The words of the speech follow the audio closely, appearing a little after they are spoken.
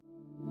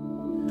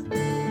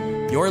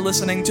You're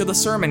listening to the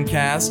sermon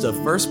cast of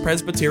First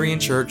Presbyterian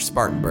Church,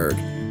 Spartanburg.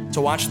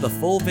 To watch the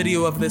full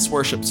video of this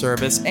worship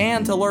service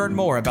and to learn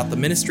more about the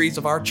ministries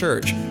of our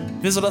church,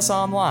 visit us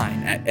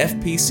online at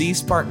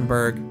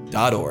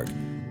fpcspartanburg.org.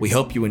 We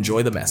hope you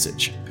enjoy the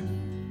message.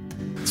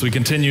 As we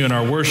continue in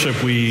our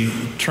worship, we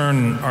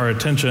turn our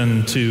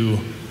attention to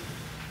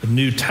the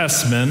New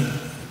Testament.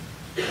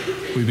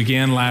 We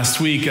began last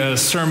week a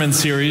sermon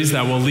series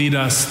that will lead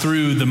us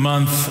through the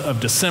month of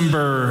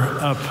December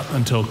up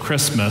until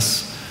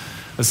Christmas.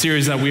 A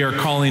series that we are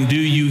calling, Do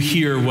You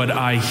Hear What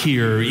I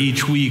Hear?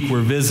 Each week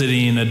we're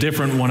visiting a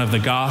different one of the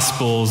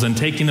Gospels and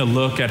taking a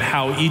look at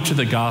how each of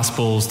the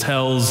Gospels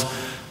tells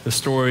the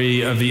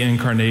story of the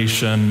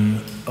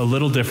Incarnation a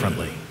little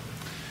differently.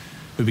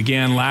 We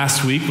began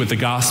last week with the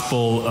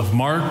Gospel of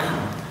Mark.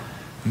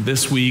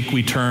 This week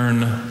we turn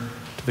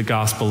to the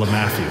Gospel of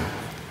Matthew.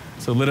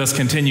 So let us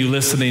continue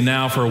listening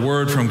now for a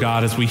word from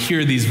God as we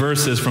hear these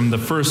verses from the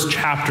first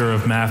chapter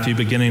of Matthew,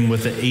 beginning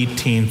with the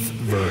 18th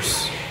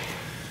verse.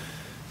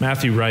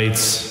 Matthew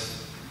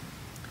writes,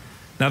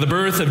 Now the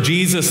birth of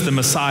Jesus the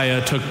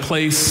Messiah took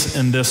place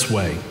in this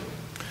way.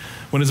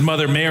 When his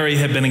mother Mary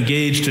had been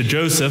engaged to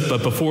Joseph,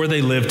 but before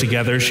they lived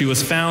together, she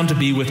was found to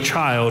be with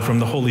child from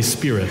the Holy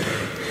Spirit.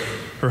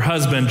 Her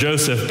husband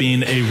Joseph,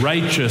 being a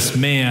righteous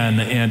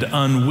man and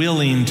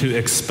unwilling to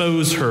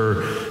expose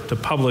her to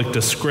public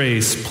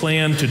disgrace,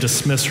 planned to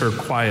dismiss her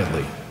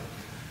quietly.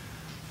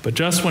 But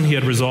just when he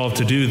had resolved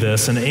to do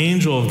this, an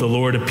angel of the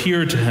Lord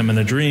appeared to him in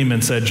a dream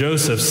and said,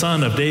 Joseph,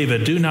 son of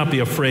David, do not be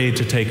afraid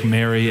to take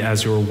Mary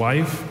as your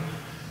wife,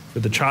 for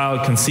the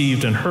child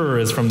conceived in her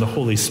is from the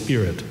Holy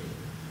Spirit.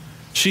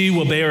 She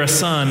will bear a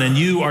son, and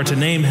you are to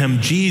name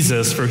him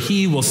Jesus, for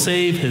he will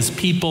save his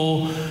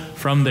people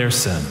from their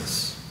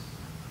sins.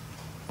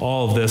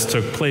 All of this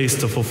took place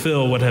to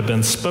fulfill what had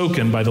been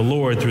spoken by the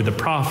Lord through the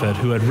prophet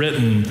who had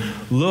written,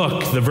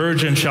 Look, the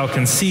virgin shall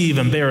conceive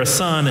and bear a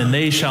son, and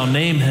they shall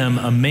name him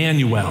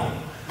Emmanuel,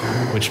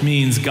 which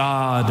means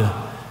God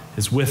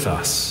is with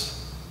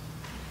us.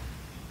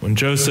 When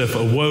Joseph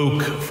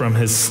awoke from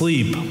his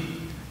sleep,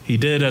 he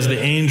did as the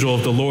angel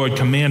of the Lord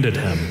commanded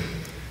him.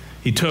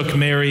 He took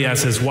Mary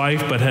as his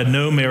wife, but had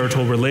no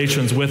marital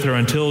relations with her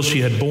until she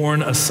had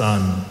borne a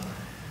son,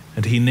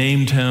 and he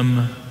named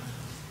him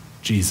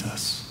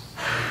Jesus.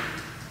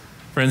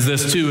 Friends,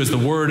 this too is the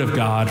word of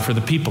God for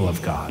the people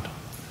of God.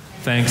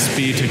 Thanks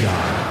be to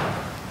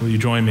God. Will you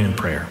join me in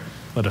prayer?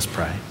 Let us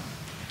pray.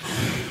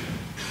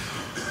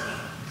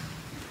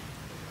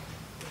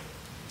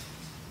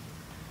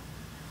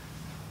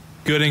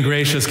 Good and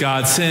gracious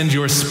God, send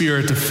your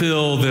Spirit to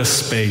fill this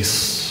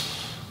space.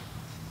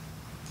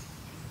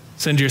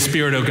 Send your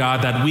Spirit, O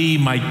God, that we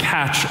might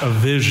catch a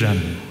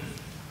vision,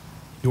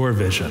 your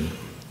vision,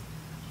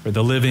 for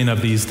the living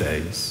of these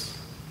days.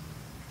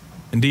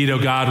 Indeed, O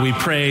God, we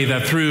pray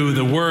that through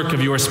the work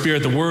of your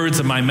Spirit, the words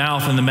of my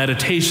mouth and the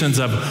meditations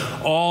of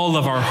all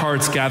of our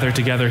hearts gathered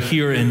together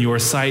here in your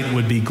sight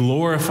would be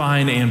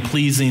glorifying and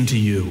pleasing to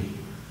you.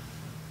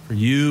 For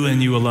you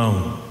and you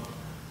alone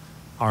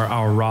are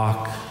our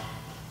rock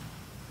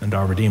and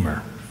our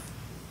Redeemer.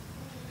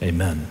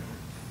 Amen.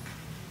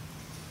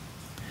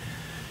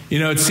 You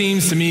know, it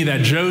seems to me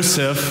that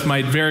Joseph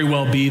might very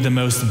well be the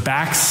most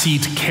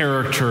backseat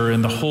character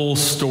in the whole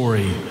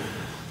story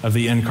of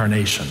the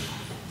Incarnation.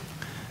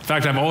 In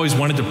fact, I've always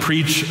wanted to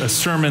preach a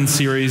sermon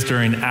series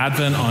during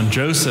Advent on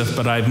Joseph,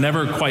 but I've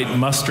never quite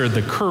mustered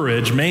the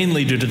courage,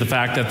 mainly due to the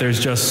fact that there's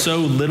just so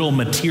little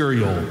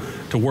material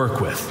to work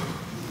with.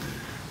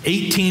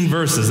 18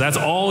 verses, that's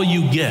all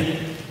you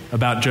get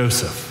about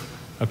Joseph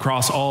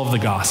across all of the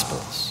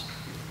Gospels.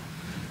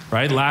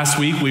 Right? Last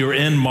week we were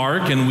in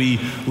Mark and we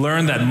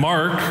learned that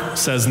Mark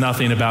says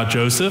nothing about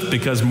Joseph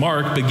because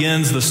Mark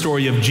begins the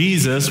story of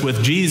Jesus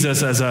with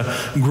Jesus as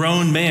a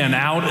grown man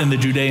out in the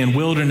Judean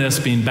wilderness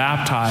being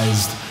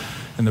baptized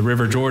in the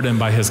River Jordan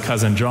by his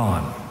cousin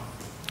John.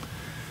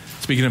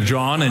 Speaking of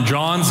John, in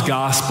John's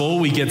gospel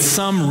we get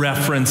some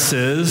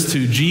references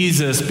to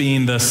Jesus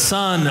being the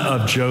son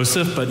of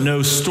Joseph, but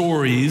no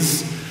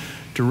stories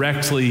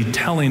directly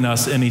telling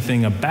us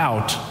anything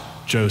about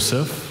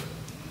Joseph.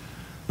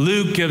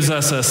 Luke gives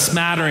us a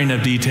smattering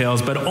of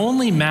details, but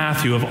only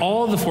Matthew, of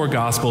all the four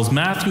Gospels,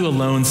 Matthew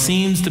alone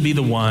seems to be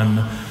the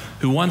one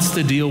who wants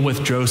to deal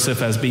with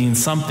Joseph as being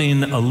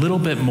something a little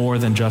bit more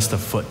than just a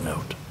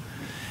footnote.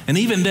 And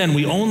even then,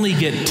 we only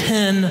get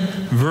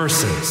 10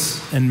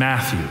 verses in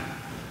Matthew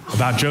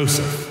about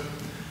Joseph,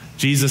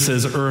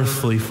 Jesus'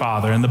 earthly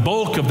father. And the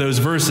bulk of those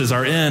verses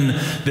are in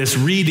this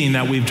reading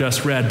that we've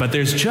just read, but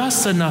there's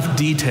just enough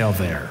detail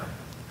there.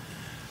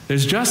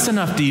 There's just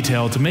enough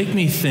detail to make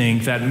me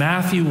think that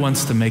Matthew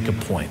wants to make a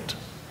point.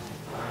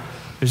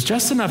 There's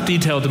just enough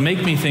detail to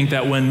make me think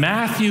that when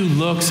Matthew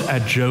looks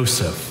at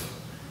Joseph,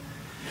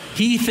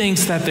 he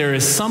thinks that there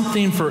is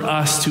something for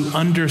us to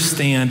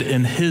understand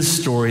in his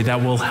story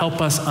that will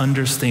help us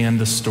understand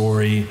the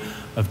story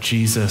of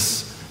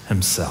Jesus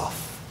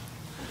himself.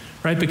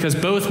 Right? Because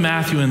both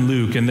Matthew and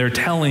Luke, in their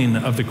telling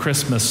of the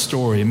Christmas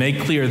story,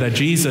 make clear that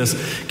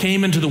Jesus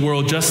came into the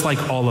world just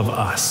like all of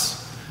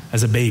us,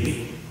 as a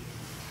baby.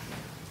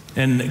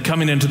 And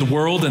coming into the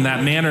world in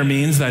that manner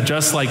means that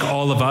just like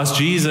all of us,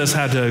 Jesus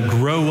had to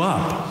grow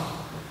up.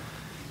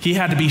 He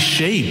had to be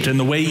shaped in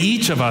the way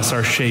each of us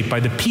are shaped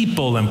by the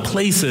people and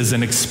places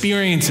and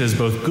experiences,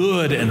 both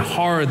good and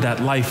hard,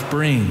 that life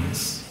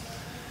brings.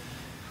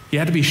 He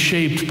had to be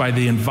shaped by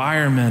the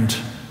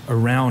environment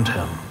around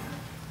him.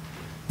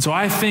 So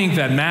I think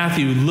that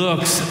Matthew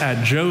looks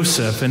at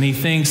Joseph and he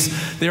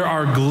thinks there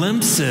are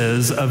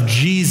glimpses of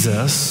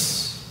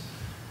Jesus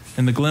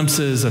in the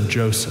glimpses of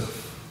Joseph.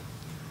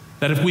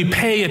 That if we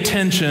pay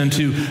attention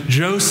to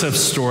Joseph's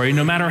story,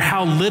 no matter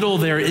how little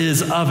there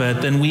is of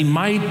it, then we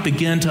might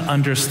begin to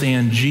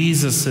understand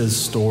Jesus'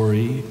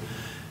 story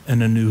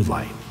in a new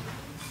light.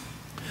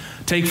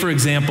 Take, for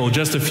example,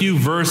 just a few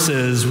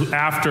verses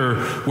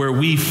after where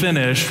we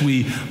finished,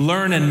 we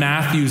learn in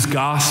Matthew's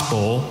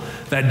gospel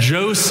that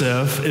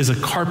Joseph is a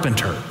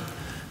carpenter.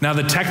 Now,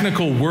 the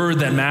technical word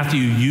that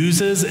Matthew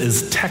uses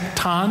is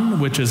tekton,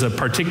 which is a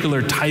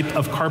particular type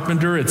of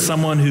carpenter. It's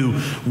someone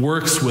who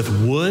works with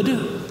wood.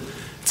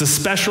 It's a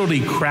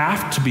specialty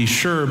craft, to be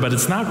sure, but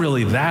it's not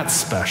really that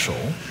special.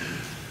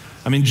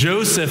 I mean,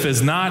 Joseph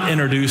is not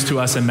introduced to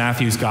us in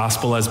Matthew's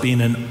gospel as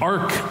being an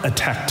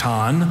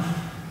architecton.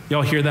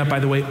 Y'all hear that, by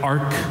the way?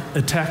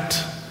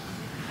 Architect?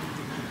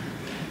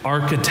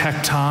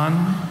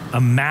 Architecton,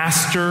 a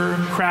master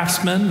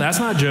craftsman. That's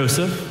not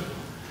Joseph.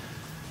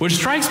 Which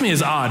strikes me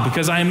as odd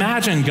because I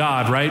imagine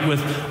God, right,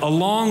 with a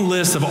long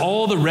list of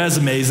all the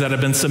resumes that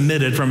have been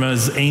submitted from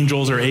his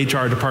angels or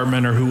HR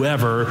department or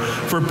whoever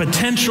for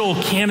potential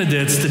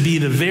candidates to be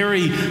the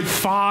very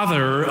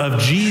father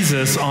of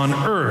Jesus on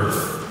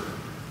earth.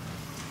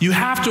 You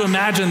have to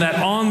imagine that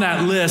on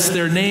that list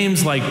there are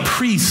names like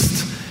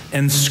priest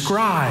and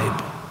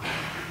scribe.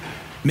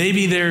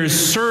 Maybe there's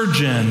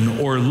surgeon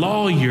or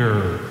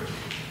lawyer,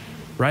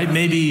 right?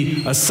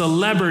 Maybe a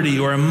celebrity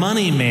or a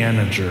money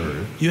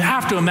manager. You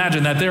have to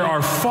imagine that there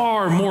are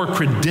far more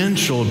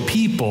credentialed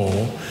people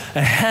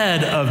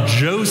ahead of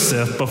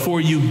Joseph before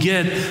you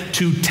get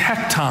to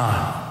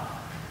tekton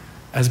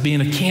as being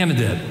a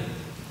candidate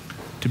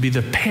to be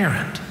the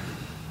parent,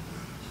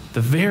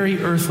 the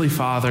very earthly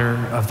father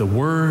of the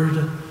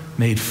Word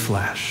made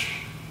flesh.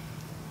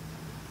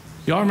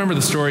 Y'all remember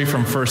the story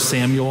from 1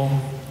 Samuel?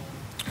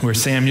 Where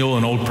Samuel,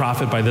 an old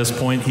prophet by this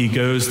point, he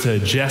goes to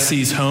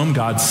Jesse's home.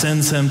 God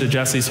sends him to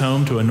Jesse's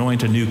home to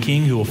anoint a new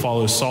king who will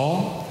follow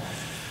Saul.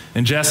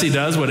 And Jesse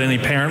does what any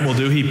parent will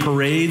do. He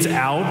parades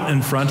out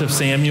in front of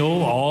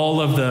Samuel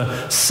all of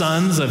the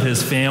sons of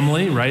his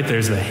family, right?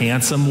 There's the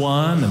handsome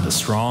one and the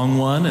strong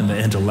one and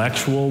the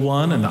intellectual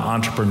one and the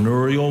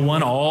entrepreneurial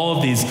one, all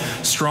of these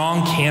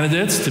strong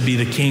candidates to be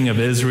the king of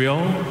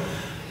Israel.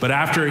 But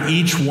after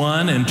each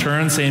one in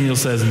turn, Samuel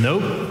says,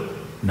 nope,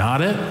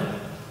 not it.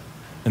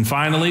 And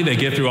finally, they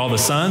get through all the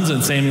sons,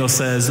 and Samuel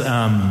says,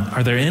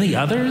 are there any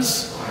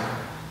others?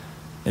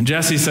 And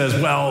Jesse says,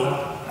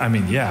 well, I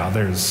mean, yeah,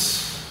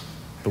 there's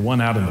the one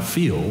out in the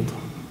field,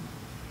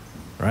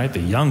 right?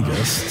 The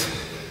youngest,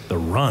 the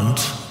runt.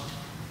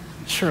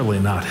 Surely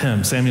not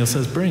him. Samuel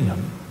says, bring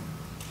him.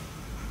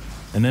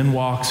 And then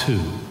walks who?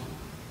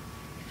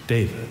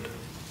 David.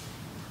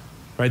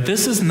 Right?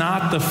 This is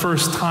not the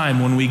first time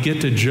when we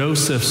get to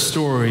Joseph's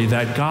story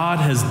that God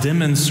has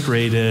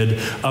demonstrated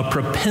a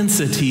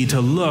propensity to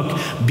look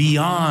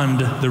beyond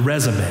the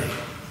resume,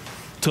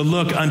 to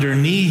look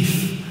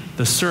underneath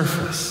the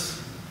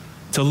surface,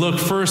 to look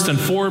first and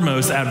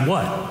foremost at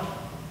what?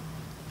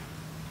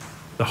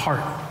 The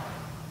heart.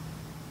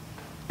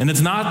 And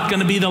it's not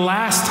going to be the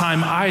last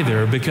time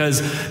either,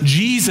 because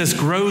Jesus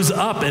grows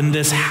up in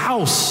this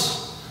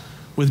house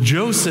with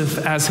Joseph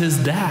as his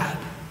dad.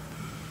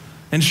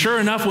 And sure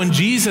enough, when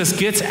Jesus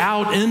gets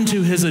out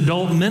into his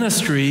adult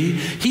ministry,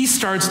 he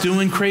starts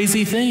doing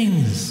crazy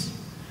things.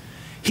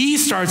 He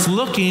starts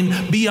looking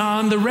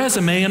beyond the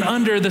resume and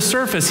under the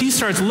surface. He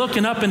starts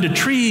looking up into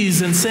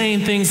trees and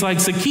saying things like,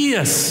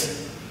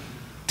 Zacchaeus,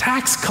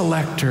 tax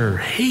collector,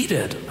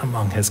 hated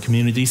among his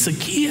community.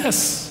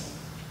 Zacchaeus,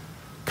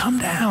 come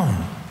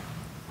down,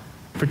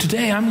 for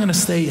today I'm going to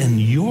stay in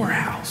your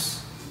house.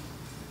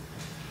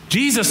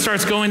 Jesus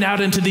starts going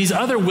out into these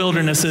other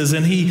wildernesses,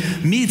 and he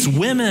meets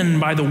women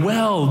by the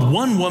well.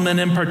 One woman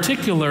in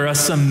particular, a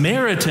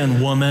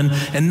Samaritan woman,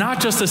 and not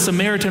just a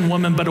Samaritan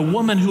woman, but a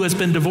woman who has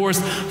been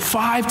divorced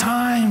 5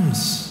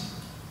 times.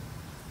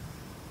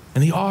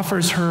 And he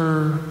offers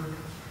her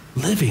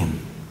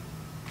living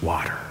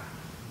water.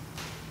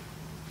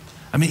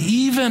 I mean,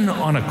 even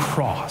on a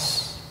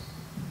cross,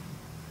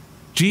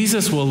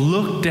 Jesus will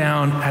look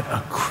down at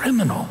a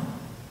criminal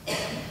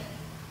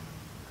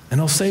and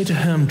he'll say to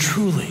him,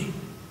 truly,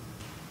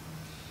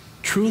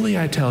 truly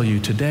I tell you,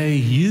 today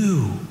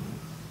you,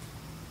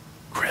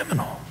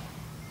 criminal,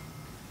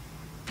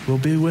 will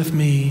be with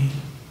me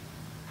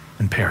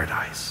in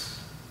paradise.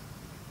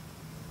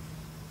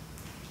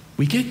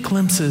 We get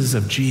glimpses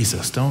of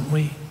Jesus, don't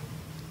we?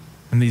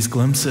 And these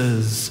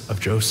glimpses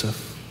of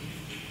Joseph.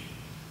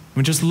 I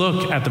mean, just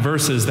look at the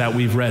verses that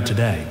we've read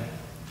today.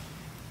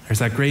 There's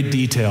that great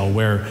detail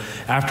where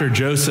after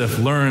Joseph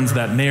learns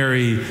that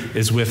Mary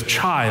is with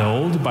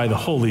child by the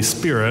Holy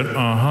Spirit,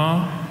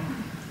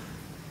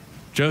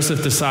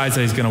 Joseph decides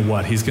that he's going to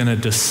what? He's going to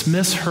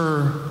dismiss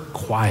her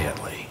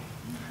quietly.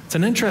 It's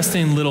an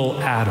interesting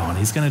little add-on.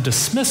 He's going to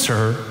dismiss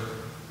her,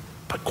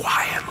 but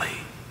quietly.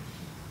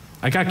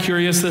 I got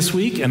curious this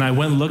week, and I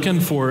went looking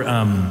for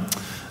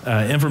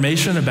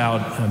information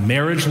about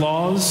marriage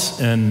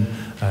laws in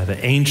the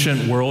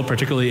ancient world,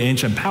 particularly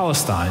ancient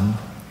Palestine.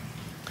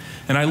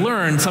 And I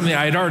learned something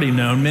I had already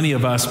known. Many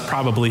of us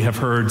probably have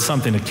heard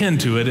something akin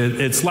to it.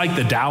 It's like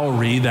the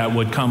dowry that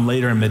would come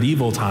later in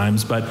medieval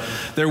times, but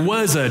there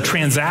was a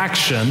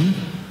transaction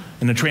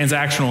and a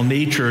transactional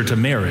nature to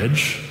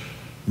marriage.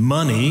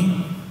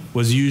 Money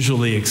was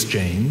usually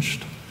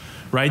exchanged,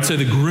 right? So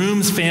the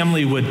groom's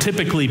family would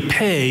typically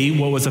pay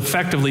what was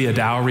effectively a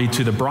dowry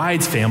to the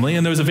bride's family,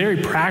 and there was a very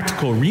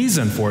practical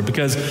reason for it,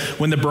 because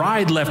when the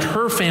bride left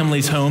her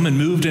family's home and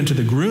moved into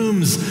the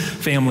groom's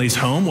family's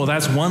home, well,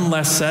 that's one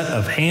less set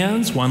of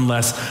hands, one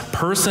less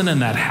person in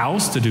that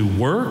house to do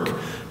work,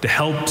 to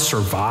help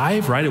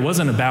survive, right? It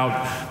wasn't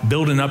about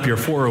building up your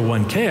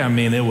 401k. I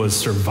mean, it was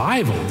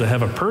survival. To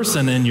have a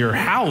person in your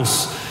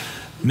house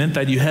meant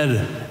that you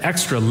had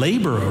extra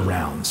labor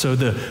around. So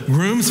the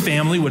groom's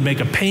family would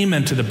make a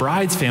payment to the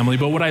bride's family.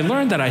 But what I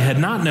learned that I had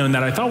not known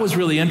that I thought was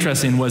really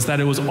interesting was that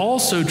it was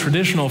also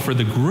traditional for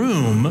the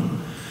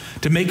groom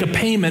to make a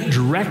payment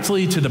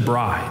directly to the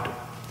bride.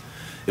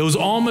 It was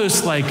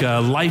almost like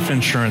a life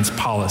insurance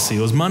policy.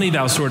 It was money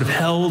that was sort of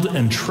held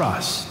in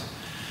trust.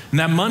 And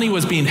that money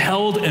was being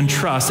held in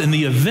trust in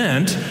the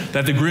event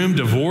that the groom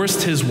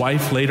divorced his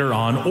wife later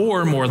on,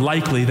 or more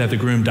likely that the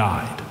groom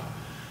died.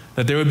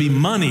 That there would be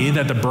money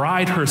that the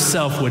bride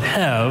herself would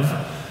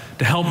have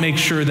to help make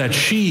sure that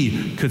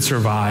she could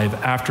survive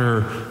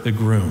after the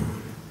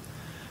groom.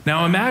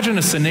 Now imagine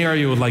a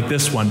scenario like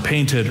this one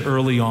painted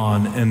early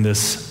on in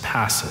this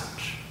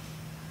passage.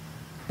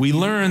 We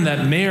learn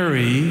that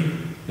Mary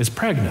is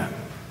pregnant,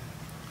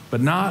 but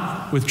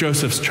not with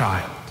Joseph's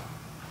child.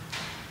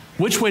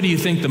 Which way do you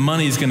think the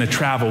money is going to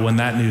travel when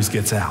that news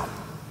gets out?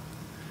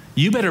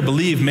 You better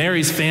believe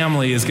Mary's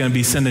family is going to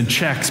be sending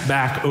checks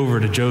back over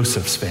to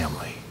Joseph's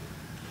family.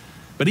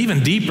 But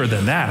even deeper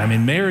than that, I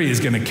mean, Mary is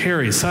going to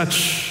carry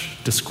such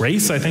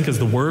disgrace, I think is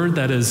the word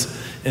that is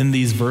in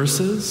these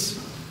verses.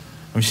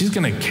 I mean, she's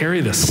going to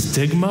carry the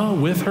stigma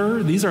with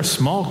her. These are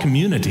small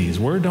communities.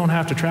 Word don't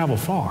have to travel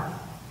far.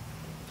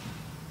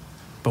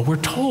 But we're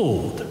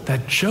told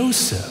that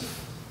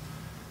Joseph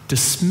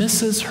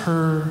dismisses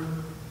her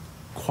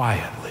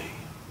quietly.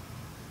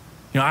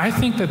 You know, I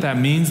think that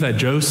means that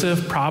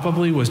Joseph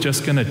probably was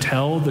just going to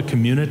tell the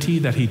community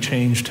that he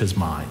changed his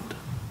mind.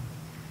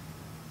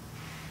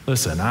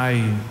 Listen,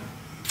 I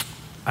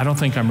don't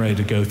think I'm ready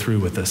to go through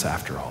with this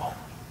after all.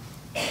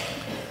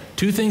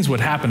 Two things would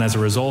happen as a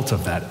result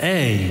of that.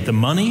 A, the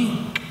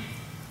money,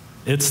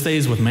 it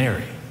stays with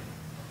Mary.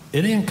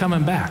 It ain't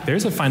coming back.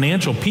 There's a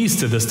financial piece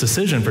to this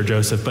decision for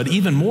Joseph, but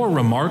even more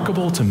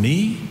remarkable to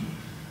me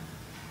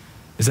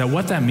is that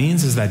what that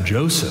means is that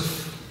Joseph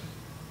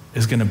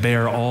is going to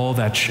bear all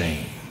that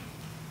shame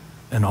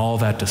and all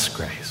that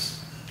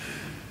disgrace.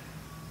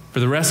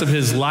 For the rest of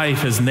his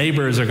life, his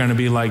neighbors are going to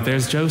be like,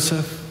 there's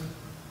Joseph.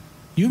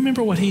 You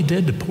remember what he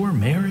did to poor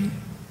Mary?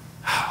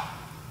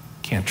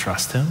 Can't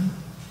trust him.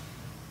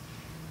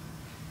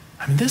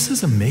 I mean, this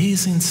is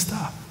amazing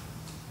stuff.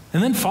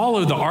 And then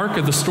follow the arc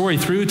of the story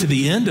through to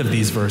the end of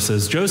these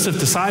verses. Joseph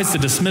decides to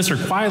dismiss her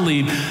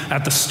quietly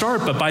at the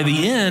start, but by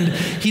the end,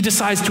 he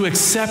decides to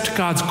accept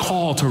God's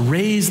call to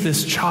raise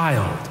this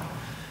child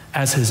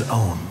as his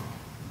own.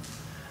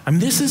 I mean,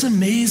 this is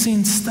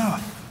amazing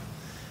stuff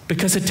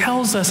because it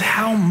tells us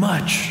how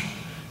much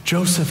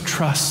Joseph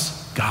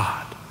trusts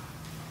God.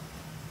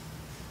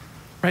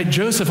 Right?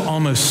 Joseph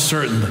almost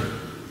certainly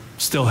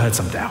still had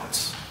some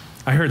doubts.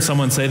 I heard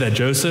someone say that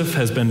Joseph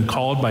has been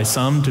called by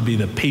some to be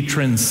the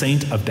patron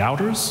saint of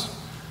doubters.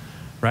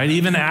 Right?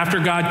 Even after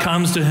God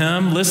comes to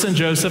him, listen,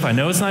 Joseph, I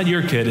know it's not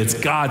your kid, it's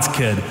God's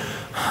kid.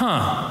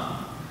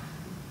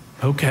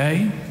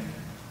 Okay.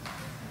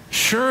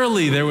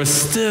 Surely there was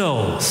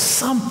still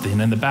something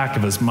in the back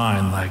of his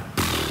mind like,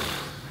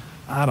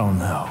 I don't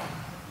know.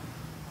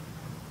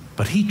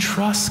 But he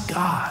trusts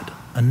God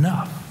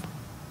enough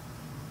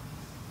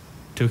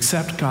to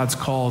accept God's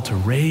call to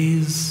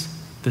raise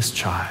this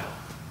child.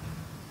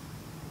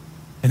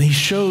 And he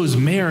shows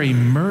Mary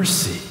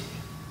mercy,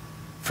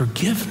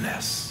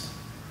 forgiveness,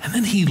 and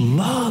then he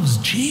loves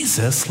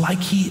Jesus like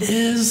he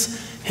is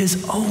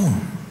his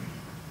own.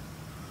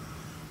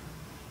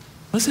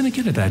 Listen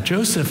again to that.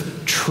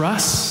 Joseph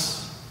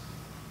trusts,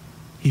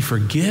 he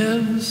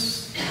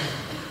forgives,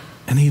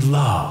 and he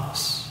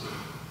loves.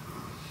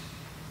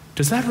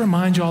 Does that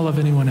remind you all of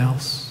anyone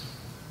else?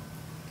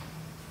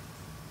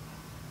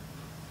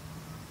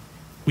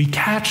 We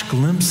catch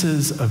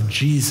glimpses of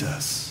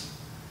Jesus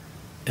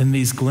in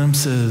these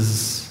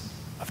glimpses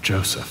of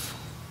Joseph.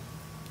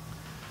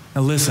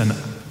 Now listen,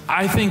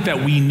 I think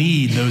that we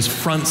need those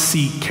front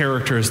seat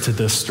characters to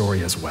this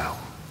story as well.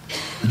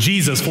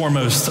 Jesus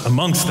foremost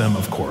amongst them,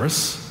 of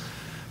course.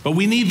 But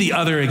we need the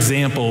other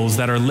examples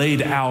that are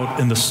laid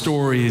out in the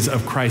stories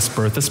of Christ's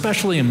birth,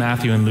 especially in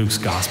Matthew and Luke's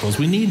Gospels.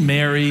 We need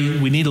Mary,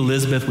 we need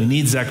Elizabeth, we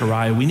need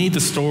Zechariah, we need the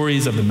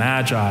stories of the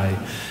Magi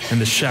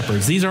and the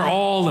shepherds. These are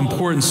all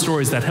important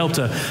stories that help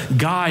to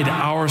guide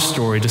our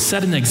story, to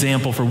set an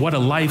example for what a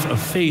life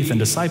of faith and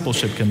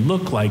discipleship can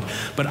look like.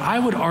 But I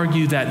would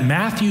argue that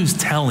Matthew's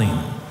telling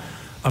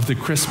of the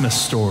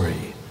Christmas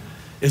story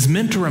is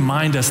meant to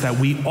remind us that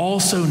we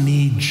also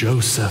need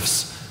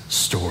Joseph's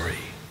story.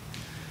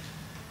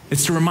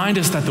 It's to remind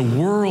us that the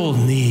world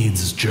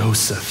needs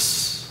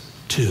Josephs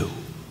too.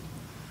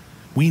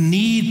 We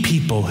need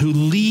people who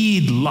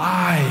lead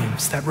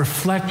lives that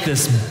reflect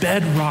this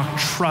bedrock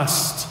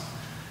trust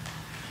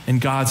in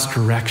God's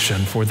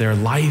direction for their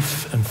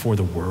life and for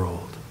the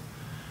world.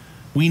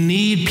 We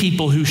need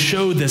people who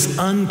show this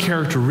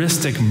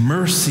uncharacteristic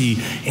mercy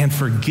and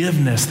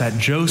forgiveness that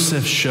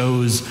Joseph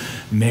shows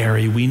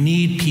Mary. We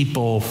need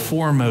people,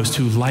 foremost,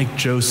 who, like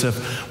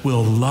Joseph,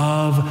 will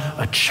love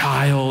a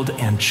child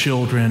and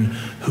children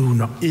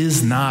who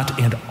is not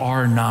and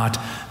are not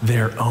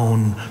their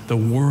own. The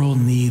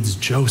world needs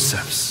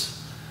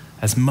Josephs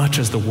as much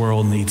as the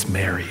world needs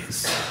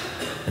Marys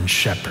and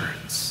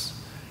shepherds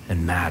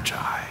and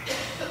magi.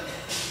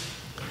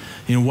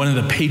 You know, one of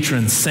the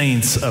patron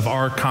saints of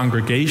our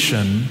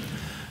congregation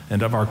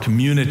and of our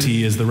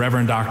community is the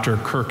Reverend Dr.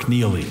 Kirk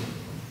Neely.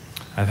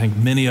 I think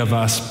many of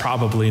us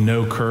probably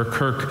know Kirk.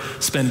 Kirk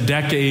spent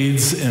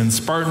decades in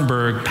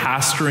Spartanburg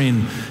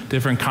pastoring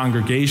different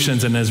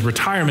congregations. In his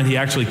retirement, he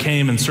actually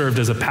came and served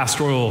as a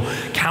pastoral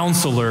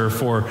counselor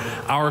for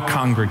our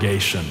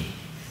congregation.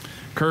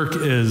 Kirk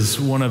is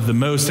one of the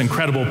most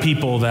incredible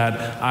people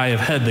that I have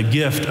had the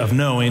gift of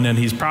knowing, and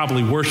he's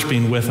probably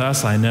worshiping with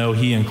us. I know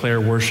he and Claire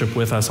worship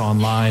with us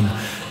online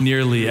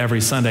nearly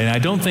every Sunday, and I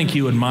don't think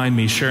you would mind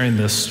me sharing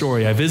this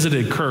story. I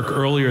visited Kirk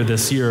earlier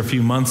this year, a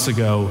few months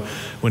ago,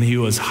 when he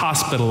was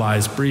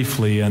hospitalized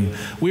briefly, and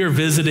we were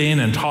visiting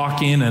and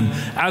talking, and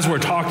as we're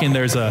talking,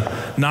 there's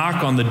a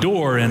knock on the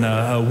door, and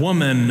a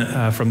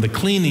woman from the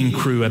cleaning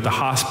crew at the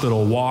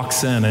hospital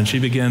walks in, and she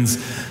begins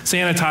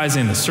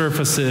sanitizing the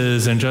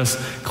surfaces and just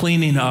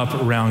cleaning up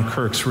around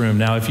Kirk's room.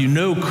 Now, if you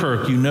know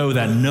Kirk, you know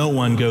that no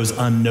one goes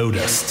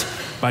unnoticed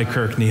by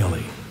Kirk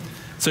Neely.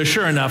 So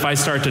sure enough, I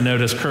start to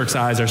notice Kirk's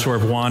eyes are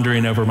sort of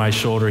wandering over my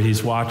shoulder.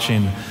 He's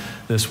watching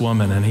this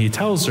woman, and he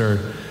tells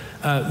her,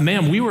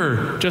 ma'am, we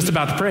were just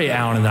about to pray,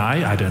 Alan and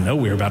I didn't know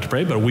we were about to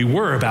pray, but we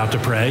were about to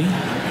pray.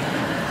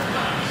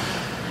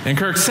 And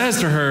Kirk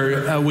says to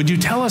her, would you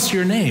tell us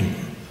your name?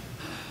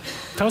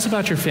 Tell us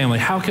about your family.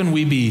 How can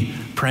we be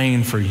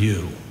praying for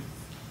you?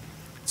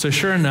 So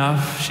sure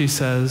enough, she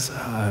says,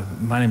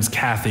 my name's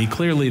Kathy.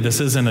 Clearly, this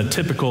isn't a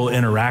typical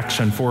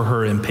interaction for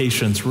her in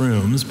patients'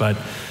 rooms, but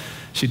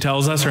she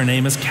tells us her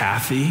name is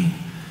Kathy.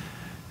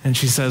 And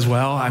she says,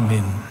 well,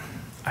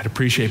 I'd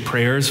appreciate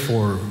prayers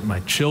for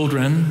my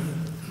children.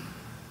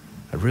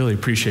 I really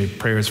appreciate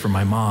prayers for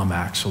my mom,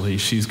 actually.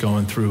 She's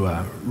going through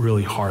a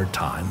really hard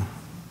time.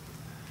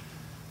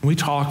 We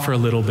talk for a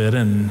little bit,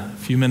 and a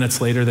few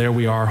minutes later, there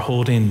we are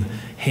holding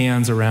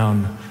hands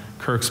around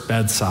Kirk's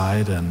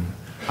bedside, and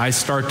I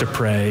start to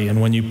pray, and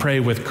when you pray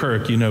with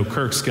Kirk, you know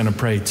Kirk's going to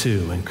pray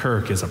too, and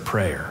Kirk is a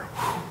prayer.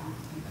 Whew.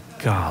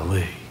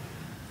 Golly.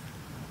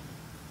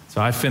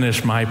 So I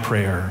finish my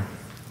prayer,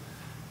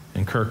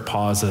 and Kirk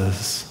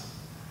pauses,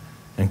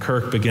 and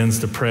Kirk begins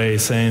to pray,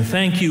 saying,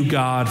 thank you,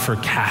 God, for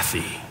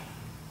Kathy.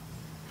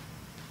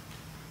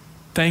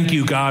 Thank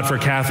you, God, for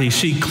Kathy.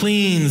 She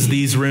cleans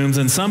these rooms,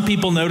 and some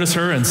people notice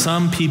her, and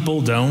some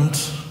people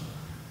don't.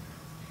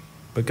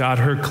 But God,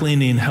 her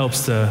cleaning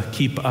helps to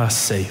keep us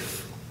safe.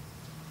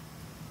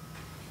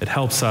 It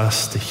helps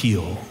us to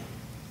heal.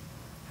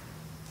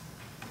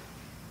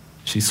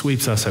 She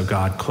sweeps us, oh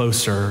God,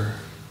 closer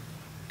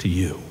to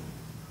you.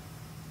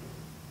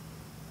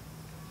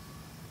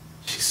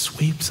 She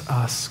sweeps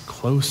us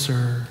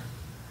closer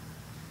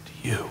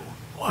to you.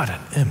 What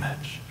an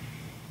image.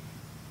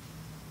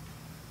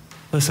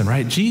 Listen,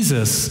 right?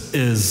 Jesus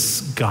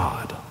is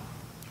God.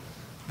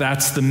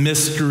 That's the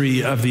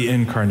mystery of the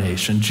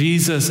incarnation.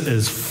 Jesus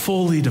is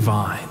fully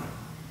divine.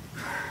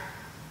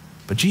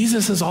 But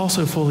Jesus is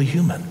also fully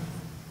human.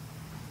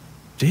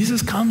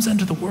 Jesus comes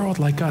into the world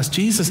like us.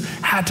 Jesus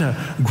had to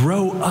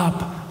grow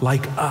up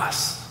like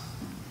us.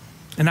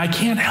 And I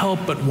can't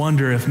help but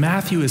wonder if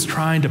Matthew is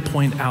trying to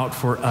point out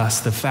for us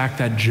the fact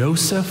that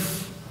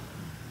Joseph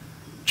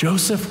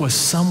was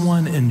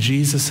someone in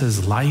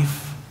Jesus'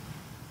 life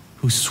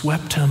who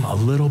swept him a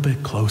little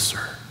bit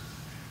closer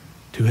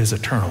to his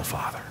eternal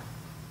Father,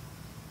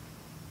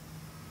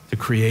 the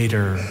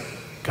Creator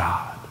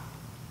God.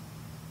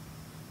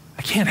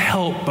 I can't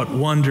help but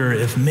wonder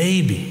if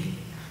maybe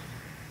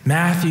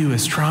Matthew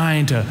is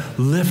trying to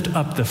lift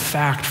up the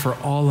fact for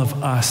all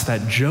of us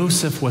that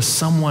Joseph was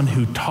someone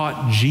who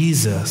taught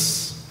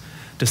Jesus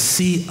to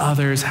see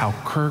others how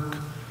Kirk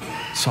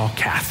saw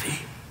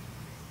Kathy.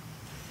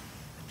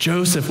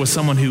 Joseph was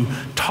someone who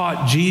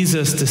taught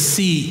Jesus to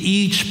see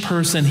each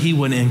person he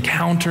would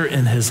encounter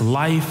in his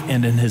life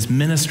and in his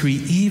ministry,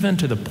 even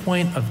to the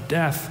point of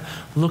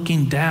death,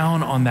 looking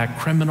down on that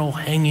criminal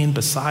hanging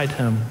beside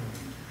him,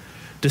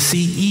 to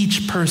see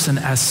each person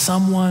as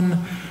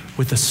someone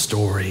with a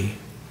story,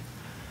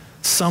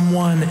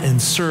 someone in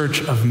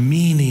search of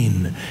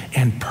meaning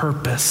and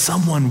purpose,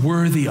 someone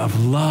worthy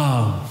of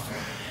love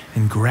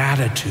and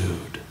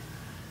gratitude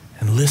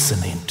and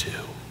listening to.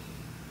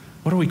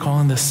 What are we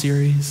calling this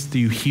series? Do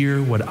you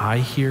hear what I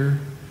hear?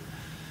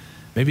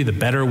 Maybe the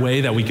better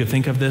way that we could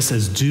think of this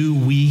is, do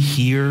we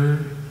hear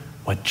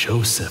what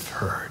Joseph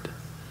heard?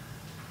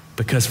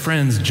 Because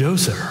friends,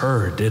 Joseph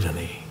heard, didn't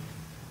he?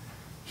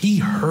 He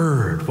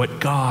heard what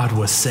God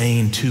was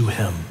saying to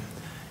him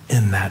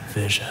in that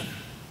vision.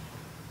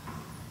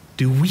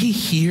 Do we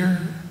hear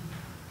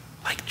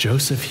like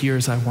Joseph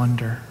hears, I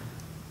wonder?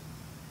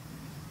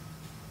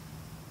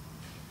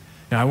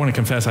 Now, I want to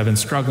confess I've been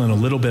struggling a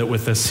little bit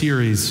with this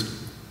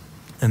series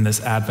in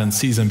this Advent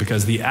season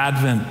because the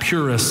Advent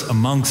purists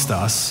amongst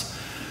us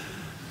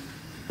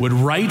would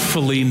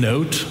rightfully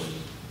note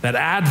that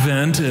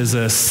Advent is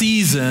a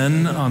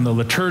season on the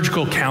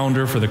liturgical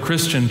calendar for the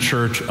Christian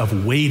church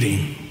of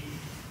waiting,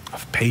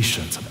 of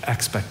patience, of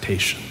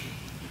expectation.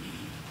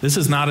 This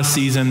is not a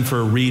season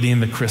for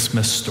reading the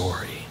Christmas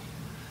story.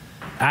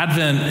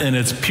 Advent, in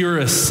its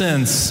purest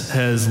sense,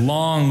 has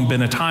long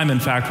been a time, in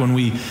fact, when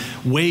we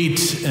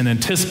wait and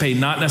anticipate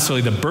not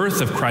necessarily the birth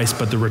of Christ,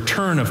 but the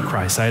return of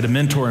Christ. I had a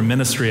mentor in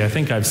ministry, I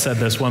think I've said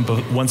this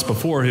once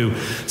before, who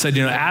said,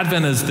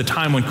 Advent is the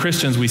time when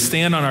Christians, we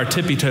stand on our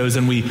tippy toes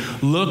and we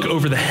look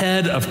over the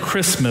head of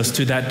Christmas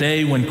to that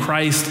day when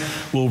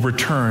Christ will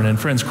return. And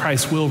friends,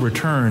 Christ will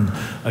return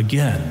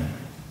again.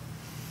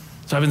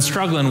 So I've been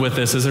struggling with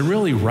this. Is it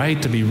really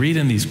right to be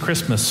reading these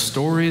Christmas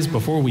stories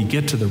before we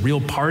get to the real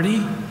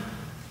party?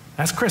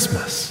 That's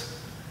Christmas,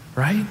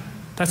 right?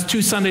 That's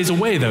 2 Sundays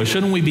away, though.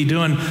 Shouldn't we be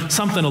doing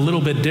something a little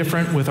bit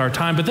different with our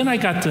time? But then I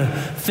got to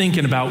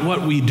thinking about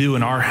what we do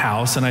in our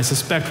house, and I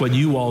suspect what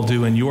you all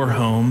do in your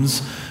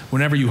homes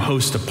whenever you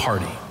host a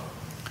party.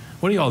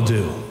 What do y'all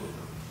do,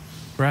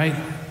 right?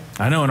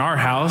 I know in our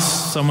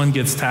house, someone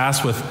gets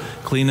tasked with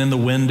cleaning the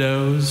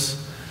windows.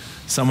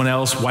 Someone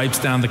else wipes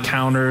down the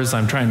counters.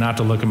 I'm trying not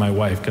to look at my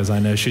wife because I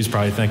know she's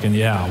probably thinking,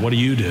 yeah, what do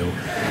you do?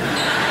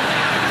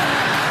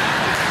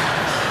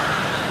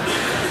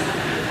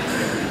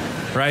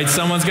 Right?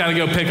 Someone's got to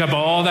go pick up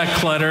all that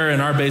clutter in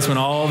our basement,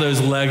 all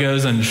those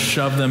Legos, and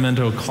shove them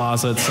into a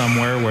closet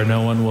somewhere where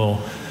no one will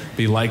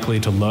be likely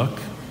to look.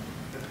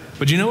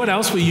 But you know what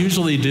else we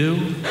usually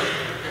do?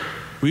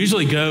 We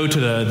usually go to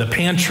the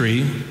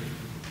pantry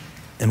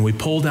and we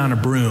pull down a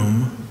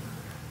broom,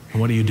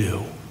 and what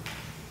do?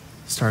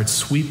 Start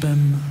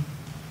sweeping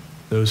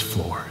those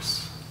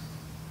floors.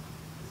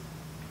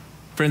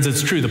 Friends,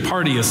 it's true, the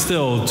party is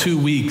still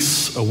 2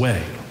 weeks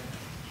away,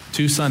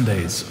 2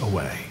 Sundays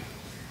away.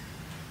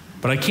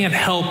 But I can't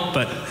help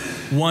but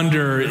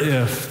wonder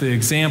if the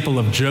example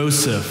of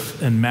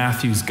Joseph in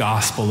Matthew's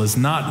gospel is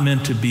not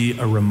meant to be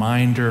a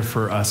reminder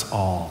for us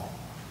all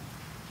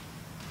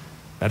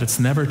that it's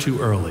never too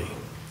early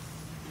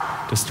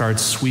to start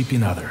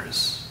sweeping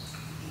others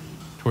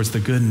towards the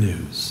good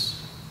news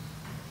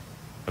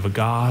of a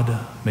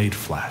God made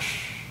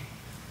flesh,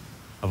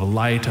 of a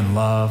light and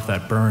love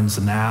that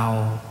burns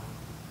now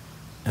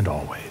and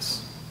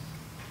always.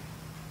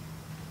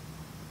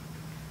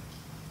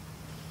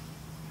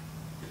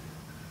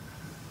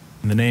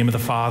 In the name of the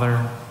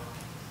Father,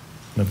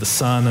 and of the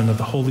Son, and of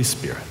the Holy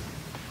Spirit,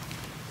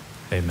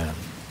 amen.